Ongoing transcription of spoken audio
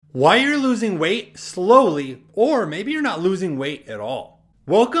Why you're losing weight slowly, or maybe you're not losing weight at all.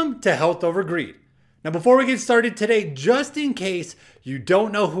 Welcome to Health Over Greed. Now, before we get started today, just in case you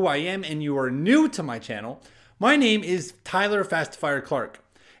don't know who I am and you are new to my channel, my name is Tyler Fastfire Clark,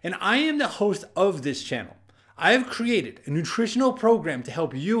 and I am the host of this channel. I have created a nutritional program to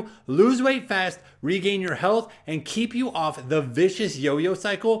help you lose weight fast, regain your health, and keep you off the vicious yo-yo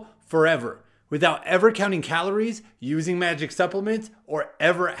cycle forever, without ever counting calories, using magic supplements, or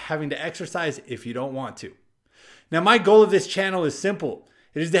ever having to exercise if you don't want to. Now, my goal of this channel is simple.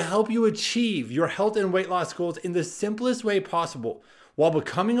 It is to help you achieve your health and weight loss goals in the simplest way possible, while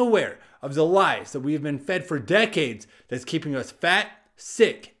becoming aware of the lies that we have been fed for decades that's keeping us fat,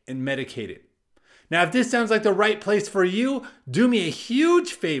 sick, and medicated. Now, if this sounds like the right place for you, do me a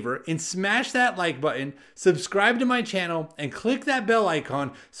huge favor and smash that like button, subscribe to my channel, and click that bell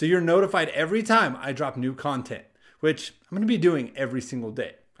icon so you're notified every time I drop new content, which I'm going to be doing every single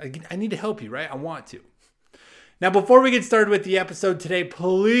day. I need to help you, right? I want to. Now, before we get started with the episode today,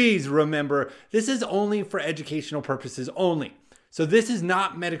 please remember this is only for educational purposes only. So this is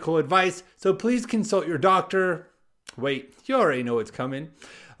not medical advice, so please consult your doctor. Wait, you already know what's coming.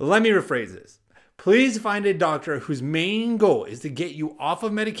 Let me rephrase this. Please find a doctor whose main goal is to get you off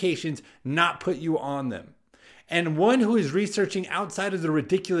of medications, not put you on them. And one who is researching outside of the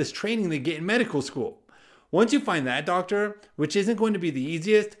ridiculous training they get in medical school. Once you find that doctor, which isn't going to be the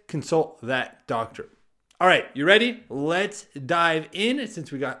easiest, consult that doctor. All right, you ready? Let's dive in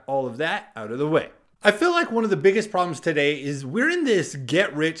since we got all of that out of the way. I feel like one of the biggest problems today is we're in this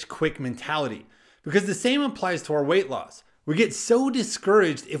get rich quick mentality because the same applies to our weight loss. We get so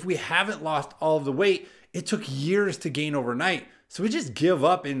discouraged if we haven't lost all of the weight it took years to gain overnight. So we just give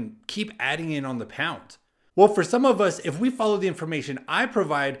up and keep adding in on the pounds. Well, for some of us, if we follow the information I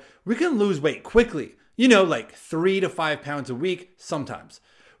provide, we can lose weight quickly. Like 3 to 5 pounds a week sometimes,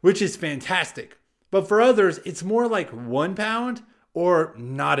 which is fantastic. But for others, it's more like 1 pound or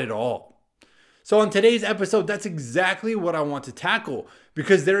not at all. So on today's episode, that's exactly what I want to tackle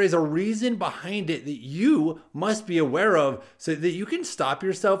because there is a reason behind it that you must be aware of so that you can stop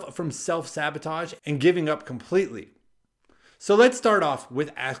yourself from self-sabotage and giving up completely. So let's start off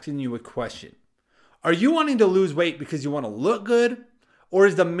with asking you a question. Are you wanting to lose weight because you want to look good? Or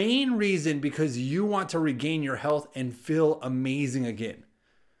is the main reason because you want to regain your health and feel amazing again?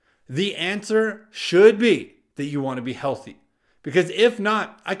 The answer should be that you want to be healthy. Because if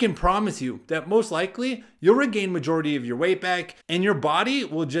not, I can promise you that most likely you'll regain majority of your weight back and your body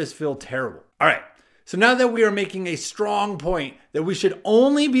will just feel terrible. All right, so now that we are making a strong point that we should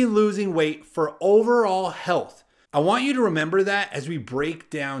only be losing weight for overall health, I want you to remember that as we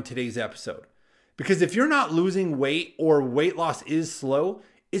break down today's episode. Because if you're not losing weight or weight loss is slow,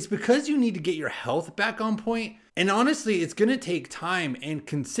 it's because you need to get your health back on point. And honestly, it's going to take time and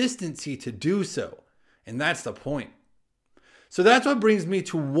consistency to do so. And that's the point. So that's what brings me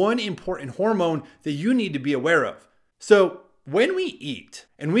to one important hormone that you need to be aware of. So when we eat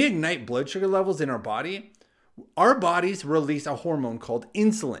and we ignite blood sugar levels in our body, our bodies release a hormone called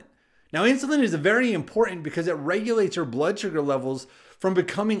insulin. Now, insulin is very important because it regulates your blood sugar levels from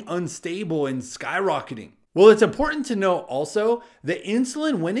becoming unstable and skyrocketing. Well, it's important to know also that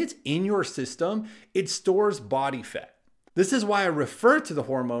insulin, when it's in your system, it stores body fat. This is why I refer to the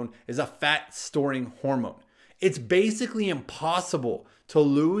hormone as a fat storing hormone. It's basically impossible to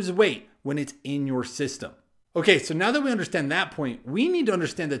lose weight when it's in your system. Okay, so now that we understand that point, we need to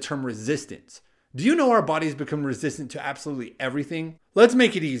understand the term resistance. Do you know our bodies become resistant to absolutely everything? Let's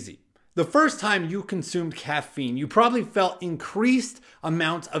make it easy. The first time you consumed caffeine, you probably felt increased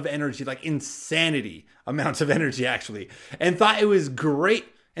amounts of energy, like insanity amounts of energy actually, and thought it was great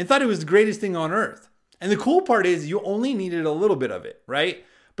and thought it was the greatest thing on earth. And the cool part is you only needed a little bit of it, right?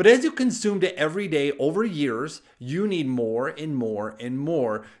 But as you consumed it every day over years, you need more and more and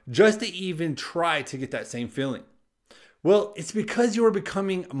more just to even try to get that same feeling. Well, it's because you are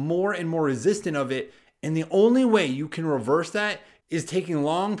becoming more and more resistant of it. And the only way you can reverse that is taking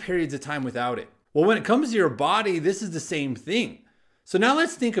long periods of time without it. Well, when it comes to your body, this is the same thing. So now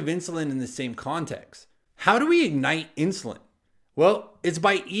let's think of insulin in the same context. How do we ignite insulin? Well, it's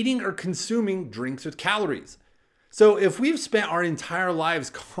by eating or consuming drinks with calories. So if we've spent our entire lives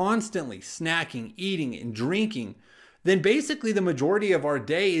constantly snacking, eating, and drinking, then basically the majority of our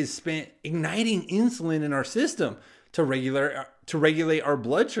day is spent igniting insulin in our system to regulate our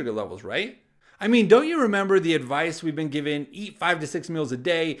blood sugar levels, right? I mean, don't you remember the advice we've been given? Eat 5 to 6 meals a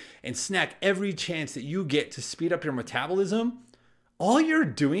day and snack every chance that you get to speed up your metabolism. All you're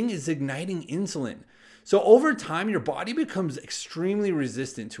doing is igniting insulin. So over time, your body becomes extremely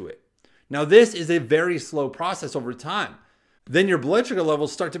resistant to it. Now, this is a very slow process over time, Then your blood sugar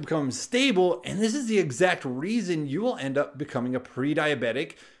levels start to become stable, and this is the exact reason you will end up becoming a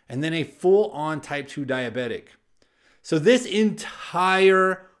pre-diabetic and then a full-on type 2 diabetic. So this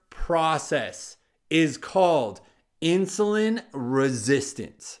entire process is called insulin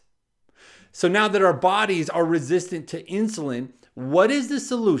resistance. So now that our bodies are resistant to insulin, what is the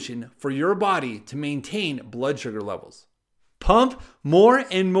solution for your body to maintain blood sugar levels? Pump more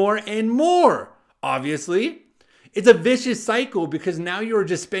and more and more, obviously. It's a vicious cycle because now you're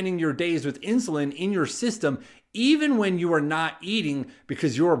just spending your days with insulin in your system, even when you are not eating,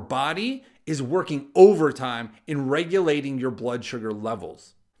 because your body is working overtime in regulating your blood sugar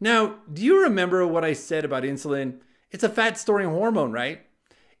levels. Now, do you remember what I said about insulin? It's a fat storing hormone, right?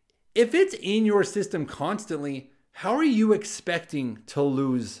 If it's in your system constantly, how are you expecting to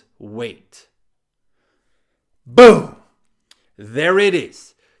lose weight? Boom! There it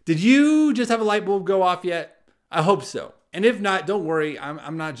is. Did you just have a light bulb go off yet? I hope so. And if not, don't worry,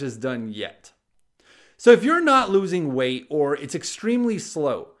 I'm not just done yet. So if you're not losing weight or it's extremely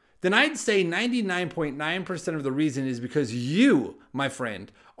slow, then I'd say 99.9% of the reason is because you, my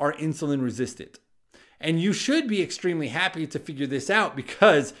friend, are insulin resistant. And you should be extremely happy to figure this out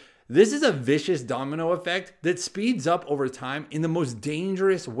because this is a vicious domino effect that speeds up over time in the most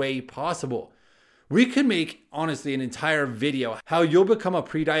dangerous way possible. We could make, honestly, an entire video how you'll become a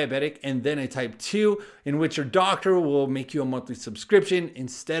pre-diabetic and then a type 2, in which your doctor will make you a monthly subscription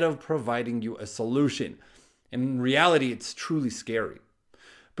instead of providing you a solution. In reality, it's truly scary.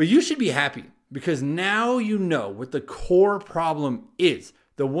 But you should be happy because now you know what the core problem is,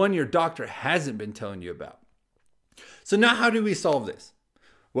 the one your doctor hasn't been telling you about. So now how do we solve this?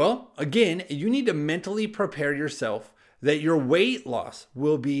 Well, again, you need to mentally prepare yourself that your weight loss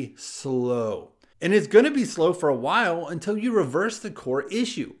will be slow. And it's going to be slow for a while until you reverse the core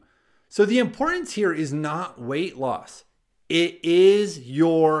issue. So the importance here is not weight loss. It is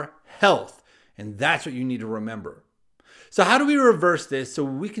your health. And that's what you need to remember. So how do we reverse this so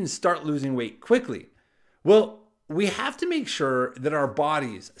we can start losing weight quickly? Well, we have to make sure that our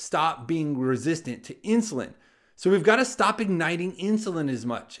bodies stop being resistant to insulin. So we've got to stop igniting insulin as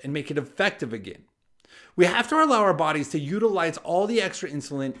much and make it effective again. We have to allow our bodies to utilize all the extra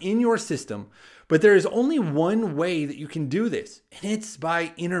insulin in your system, but there is only one way that you can do this, and it's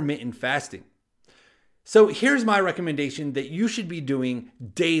by intermittent fasting. So here's my recommendation that you should be doing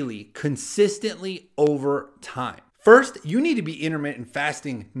daily, consistently over time. First, you need to be intermittent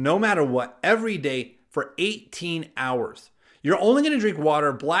fasting no matter what, every day for 18 hours. You're only going to drink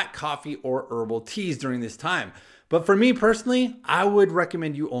water, black coffee, or herbal teas during this time. But for me personally, I would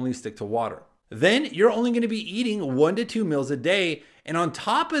recommend you only stick to water. Then you're only going to be eating 1 to 2 meals a day. And on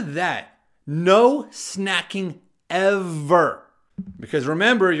top of that, no snacking ever. Because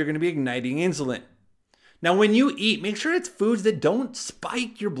remember, you're going to be igniting insulin. Now, when you eat, make sure it's foods that don't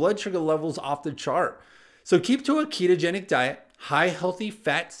spike your blood sugar levels off the chart. So keep to a ketogenic diet, high healthy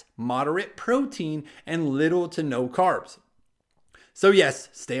fats, moderate protein, and little to no carbs. So yes,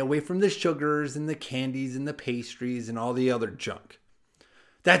 stay away from the sugars and the candies and the pastries and all the other junk.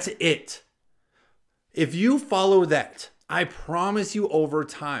 That's it. If you follow that, I promise you over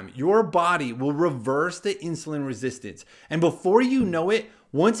time, your body will reverse the insulin resistance. And before you know it,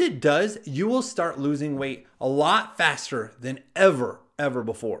 once it does, you will start losing weight a lot faster than ever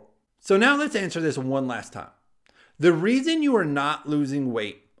before. So now let's answer this one last time. The reason you are not losing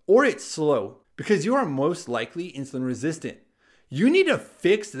weight, or it's slow, because you are most likely insulin resistant. You need to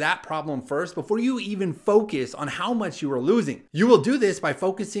fix that problem first before you even focus on how much you are losing. You will do this by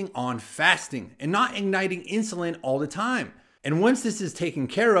focusing on fasting and not igniting insulin all the time. And once this is taken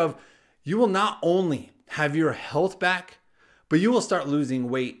care of, you will not only have your health back, but you will start losing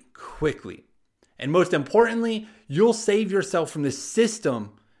weight quickly. And most importantly, you'll save yourself from the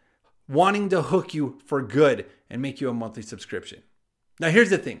system wanting to hook you for good and make you a monthly subscription. Now here's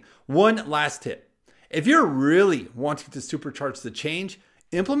the thing, one last tip. If you're really wanting to supercharge the change,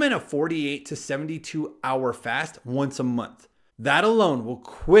 implement a 48 to 72 hour fast once a month. That alone will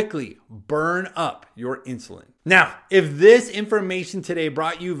quickly burn up your insulin. Now, if this information today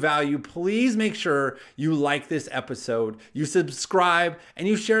brought you value, please make sure you like this episode, you subscribe, and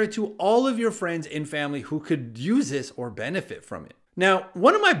you share it to all of your friends and family who could use this or benefit from it. Now,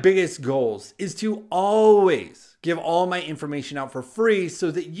 one of my biggest goals is to always give all my information out for free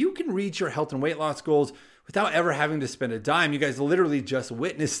so that you can reach your health and weight loss goals without ever having to spend a dime. You guys literally just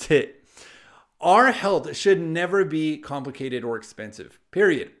witnessed it. Our health should never be complicated or expensive,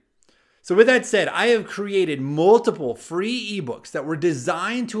 period. So with that said, I have created multiple free ebooks that were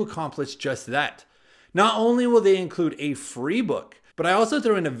designed to accomplish just that. Not only will they include a free book, but I also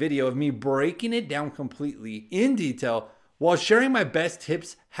throw in a video of me breaking it down completely in detail while sharing my best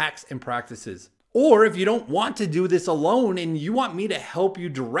tips, hacks, and practices. Or if you don't want to do this alone and you want me to help you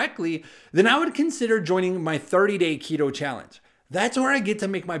directly, then I would consider joining my 30-day keto challenge. That's where I get to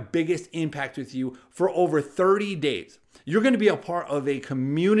make my biggest impact with you for over 30 days. You're going to be a part of a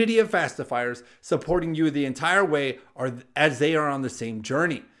community of fastifiers supporting you the entire way as they are on the same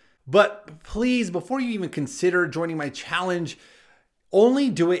journey. But please, before you even consider joining my challenge, only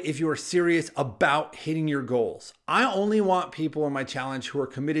do it if you are serious about hitting your goals. I only want people in my challenge who are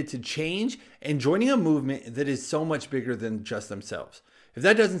committed to change and joining a movement that is so much bigger than just themselves. If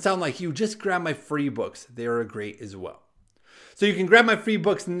that doesn't sound like you, just grab my free books. They are great as well. So you can grab my free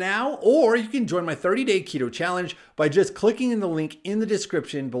books now, or you can join my 30-day keto challenge by just clicking in the link in the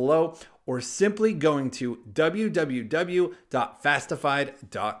description below, or simply going to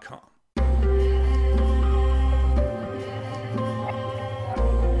www.fastified.com.